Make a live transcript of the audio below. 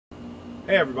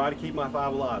Hey everybody, keep my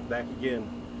five alive, back again.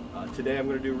 Today I'm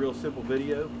going to do a real simple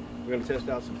video. We're going to test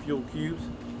out some fuel cubes.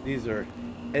 These are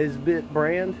Esbit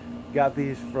brand. Got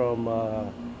these from, I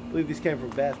believe these came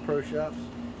from Bass Pro Shops.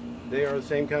 They are the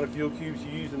same kind of fuel cubes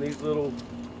you use in these little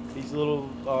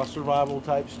survival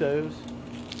type stoves.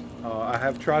 I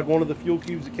have tried one of the fuel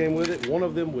cubes that came with it. One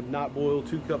of them would not boil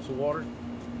 2 cups of water.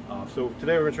 So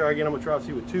today we're going to try again. I'm going to try to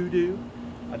see what 2 do.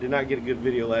 I did not get a good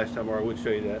video last time, or I would show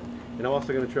you that. And I'm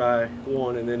also going to try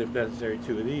 1, and then if necessary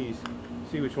 2 of these,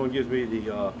 see which one gives me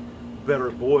the better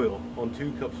boil on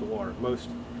 2 cups of water. Most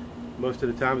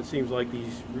of the time it seems like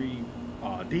these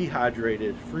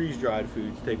dehydrated, freeze-dried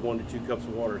foods take 1 to 2 cups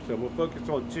of water. So I'm going to focus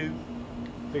on 2,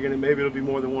 figuring that maybe it'll be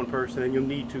more than 1 person and you'll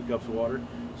need 2 cups of water.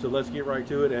 So let's get right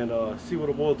to it and see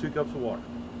what'll boil 2 cups of water.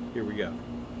 Here we go.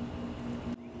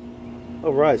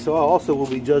 Alright, so I also will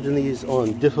be judging these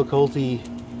on difficulty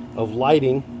of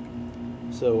lighting.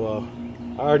 So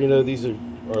I already know these are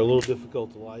a little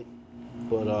difficult to light,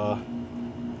 but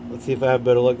let's see if I have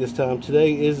better luck this time.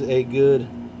 Today is a good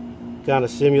kind of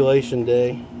simulation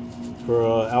day for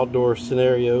an outdoor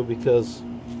scenario because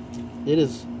it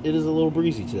is a little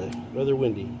breezy today, rather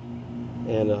windy,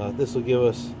 and this will give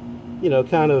us, you know,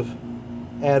 kind of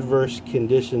adverse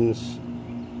conditions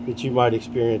that you might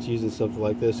experience using something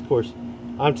like this. Of course,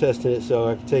 I'm testing it so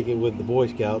I can take it with the Boy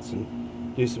Scouts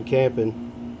and do some camping.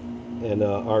 And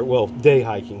well, day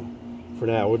hiking for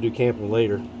now. We'll do camping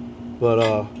later,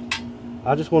 but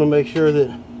I just want to make sure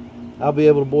that I'll be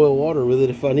able to boil water with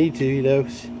it if I need to. You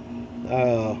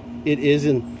know, it is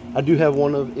I do have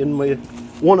one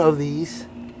of these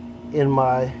in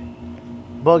my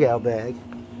bug out bag.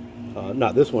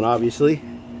 Not this one, obviously,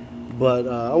 but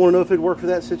I want to know if it'd work for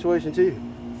that situation too.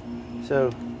 So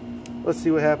let's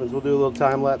see what happens. We'll do a little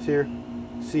time lapse here,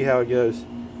 see how it goes.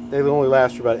 They only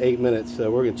last for about 8 minutes,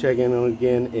 so we're going to check in on it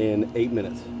again in 8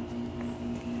 minutes.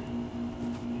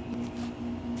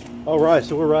 Alright,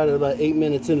 so we're right at about 8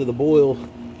 minutes into the boil,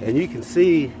 and you can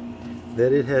see that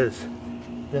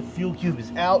that fuel cube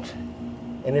is out,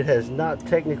 and it has not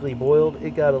technically boiled.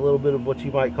 It got a little bit of what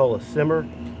you might call a simmer,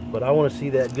 but I want to see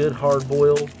that good hard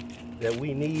boil that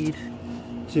we need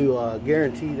to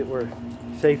guarantee that we're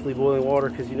safely boiling water,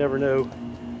 because you never know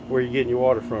where you're getting your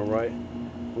water from, right?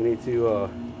 We need to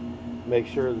make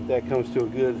sure that comes to a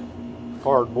good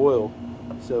hard boil.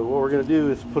 So what we're going to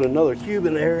do is put another cube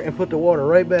in there and put the water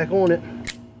right back on it,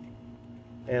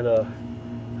 and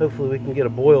hopefully we can get a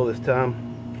boil this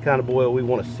time, the kind of boil we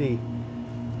want to see.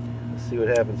 Let's see what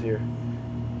happens here.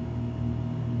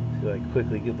 See if I can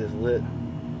quickly get this lit.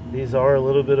 These are a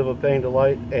little bit of a pain to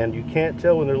light, and you can't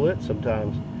tell when they're lit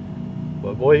sometimes,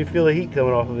 but boy, you feel the heat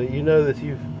coming off of it. You know that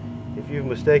if you've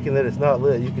mistaken that it's not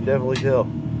lit, you can definitely tell.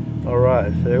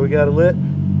 Alright, so there we got it lit.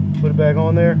 Put it back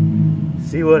on there.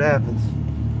 See what happens.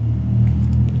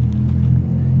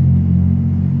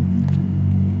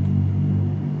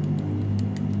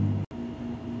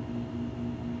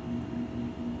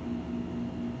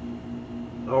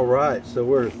 Alright, so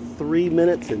we're 3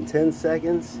 minutes and 10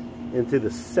 seconds into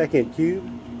the second cube,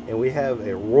 and we have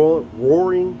a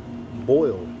rolling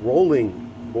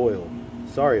boil.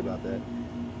 Sorry about that.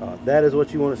 That is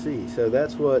what you want to see. So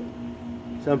that's what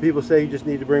some people say. You just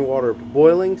need to bring water up to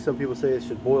boiling. Some people say it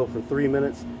should boil for 3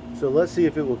 minutes. So let's see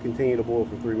if it will continue to boil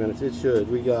for 3 minutes. It should.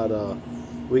 We got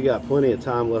plenty of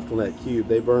time left on that cube.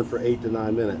 They burn for 8 to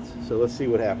 9 minutes. So let's see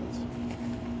what happens.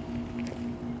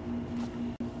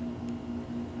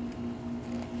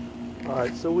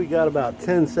 Alright, so we got about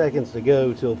 10 seconds to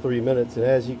go till 3 minutes, and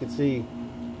as you can see,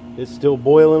 it's still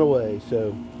boiling away.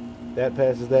 So that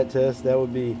passes that test. That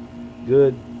would be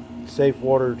good, safe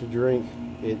water to drink.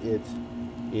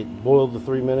 It boiled for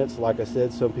 3 minutes. Like I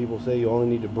said, some people say you only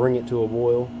need to bring it to a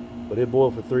boil, but it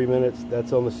boiled for 3 minutes.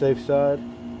 That's on the safe side.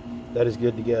 That is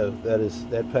good to go.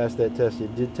 That passed that test.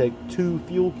 It did take 2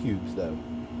 fuel cubes though.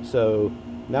 So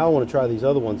now I want to try these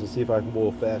other ones and see if I can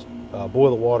boil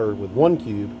the water with 1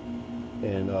 cube,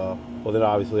 and well, then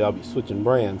obviously I'll be switching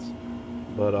brands.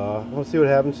 But let's see what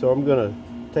happens. So I'm gonna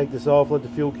take this off, let the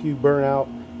fuel cube burn out.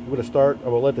 I'm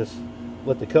gonna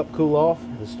let the cup cool off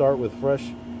and start with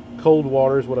fresh cold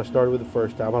water is what I started with the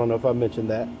first time. I don't know if I mentioned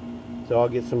that. So I'll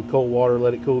get some cold water,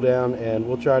 let it cool down, and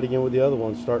we'll try it again with the other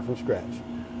ones, start from scratch.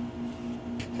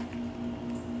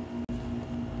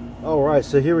 Alright,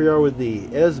 so here we are with the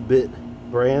Esbit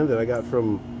brand that I got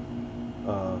from,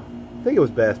 I think it was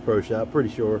Bass Pro Shop, pretty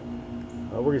sure.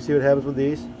 We're going to see what happens with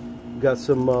these. We've got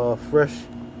some fresh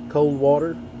cold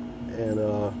water, and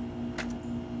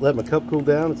let my cup cool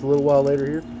down. It's a little while later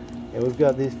here. And we've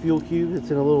got this fuel cube.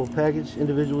 It's in a little package,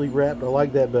 individually wrapped. I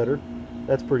like that better.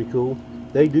 That's pretty cool.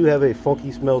 They do have a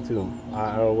funky smell to them.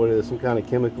 I don't know what it is, some kind of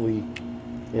chemically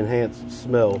enhanced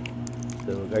smell.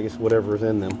 So I guess whatever's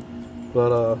in them.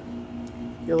 But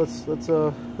yeah, let's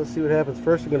see what happens.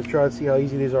 First, I'm going to try to see how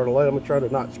easy these are to light. I'm going to try to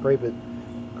not scrape it.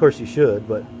 Of course you should,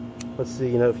 but let's see,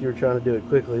 you know, if you were trying to do it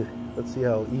quickly, let's see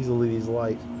how easily these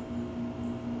light.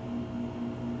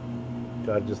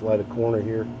 Try to just light a corner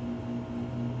here.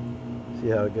 See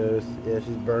how it goes. Yeah,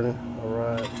 she's burning.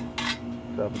 Alright.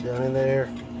 Drop it down in there.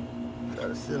 Try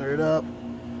to center it up.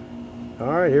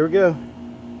 Alright, here we go.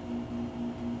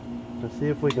 Let's see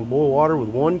if we can boil water with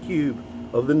 1 cube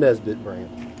of the Esbit brand.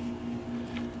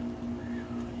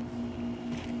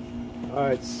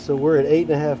 Alright, so we're at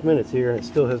 8.5 minutes here and it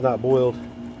still has not boiled.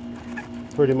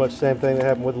 Pretty much the same thing that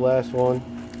happened with the last one.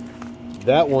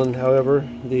 That one, however,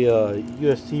 the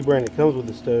UST brand that comes with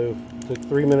the stove, took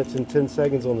 3 minutes and 10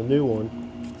 seconds on the new one.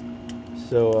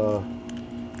 So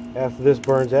after this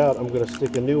burns out, I'm going to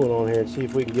stick a new one on here and see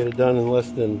if we can get it done in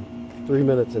less than 3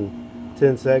 minutes and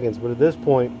 10 seconds. But at this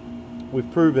point, we've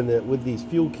proven that with these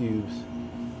fuel cubes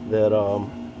that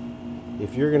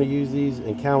if you're going to use these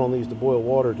and count on these to boil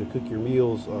water to cook your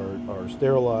meals or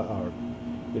sterilize or,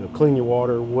 you know, clean your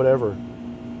water, whatever,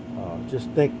 just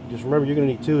remember you're going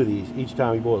to need 2 of these each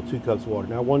time you boil 2 cups of water.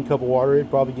 Now 1 cup of water, it'd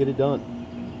probably get it done,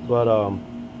 but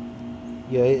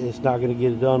yeah, it's not going to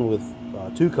get it done with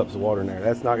 2 cups of water in there.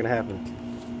 That's not going to happen.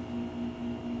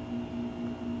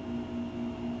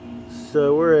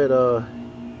 So we're at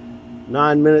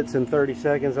 9 minutes and 30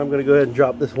 seconds. I'm going to go ahead and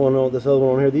drop this one on, this other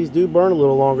one on here. These do burn a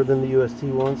little longer than the UST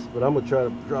ones, but I'm going to try to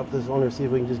drop this on here, see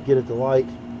if we can just get it to light.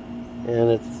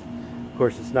 And it's, of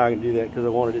course, it's not going to do that because I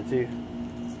wanted it to.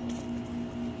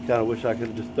 Kind of wish I could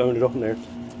have just thrown it on there.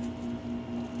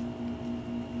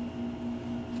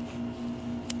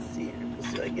 Let's see here. Let's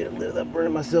see if I can get it lit without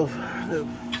burning myself. Nope.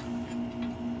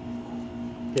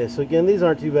 Okay, so again, these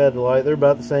aren't too bad to light. They're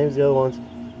about the same as the other ones.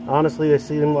 Honestly, I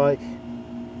see them like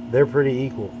they're pretty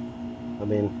equal. I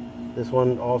mean, this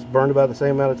one also burned about the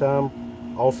same amount of time.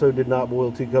 Also did not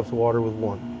boil 2 cups of water with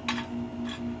 1.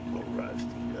 Alright,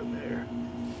 stick it up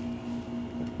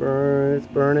there. It's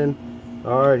burning.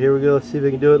 Alright, here we go. Let's see if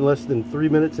we can do it in less than 3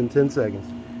 minutes and 10 seconds.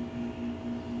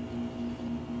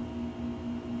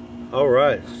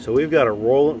 Alright, so we've got a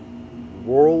rolling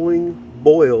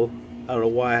boil. I don't know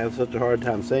why I have such a hard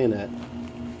time saying that.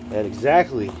 At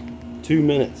exactly 2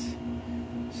 minutes.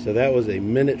 So that was a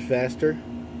minute faster.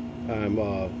 I'm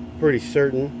pretty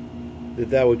certain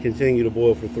that that would continue to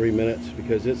boil for 3 minutes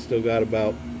because it's still got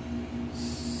about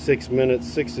 6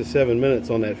 to 7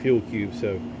 minutes on that fuel cube.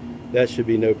 So that should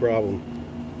be no problem.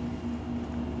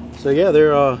 So yeah,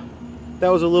 that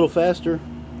was a little faster.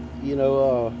 You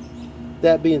know,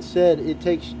 that being said, it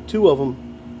takes 2 of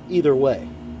them either way.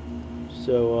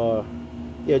 So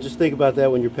yeah, just think about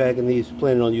that when you're packing these,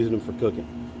 planning on using them for cooking.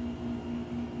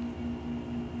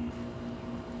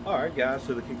 Alright guys,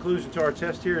 so the conclusion to our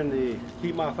test here in the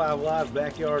Keep My 5 Alive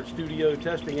backyard studio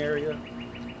testing area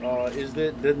is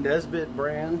that the Esbit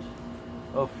brand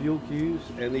of fuel cubes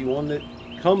and the one that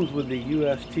comes with the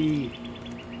UST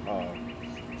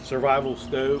survival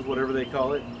stove, whatever they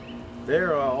call it,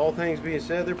 they're all things being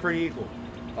said, they're pretty equal.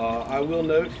 I will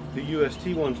note the UST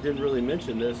ones didn't really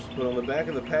mention this, but on the back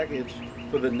of the package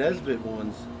for the Esbit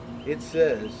ones, it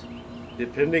says,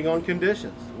 depending on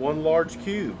conditions, 1 large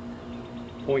cube,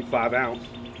 0.5 ounce,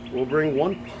 will bring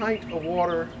 1 pint of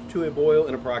water to a boil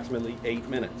in approximately 8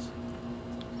 minutes.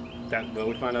 Well,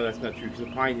 we find out that's not true because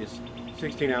a pint is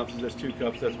 16 ounces, that's 2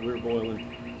 cups, that's what we were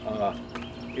boiling.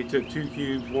 It took 2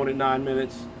 cubes, 1 at 9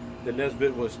 minutes. The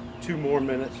Esbit was 2 more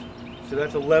minutes, so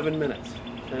that's 11 minutes.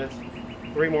 So that's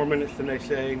 3 more minutes than they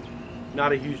say.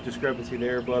 Not a huge discrepancy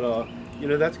there, but you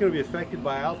know, that's going to be affected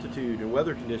by altitude and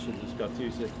weather conditions and stuff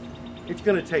too. So it's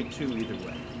going to take 2 either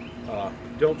way.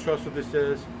 Don't trust what this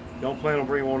says. Don't plan on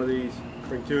bringing 1 of these.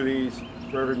 Bring 2 of these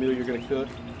for every meal you're going to cook.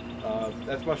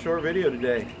 That's my short video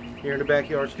today here in the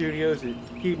backyard studios at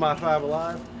Keep My 5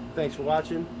 Alive. Thanks for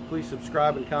watching. Please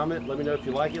subscribe and comment. Let me know if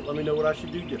you like it. Let me know what I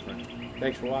should do different.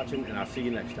 Thanks for watching, and I'll see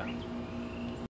you next time.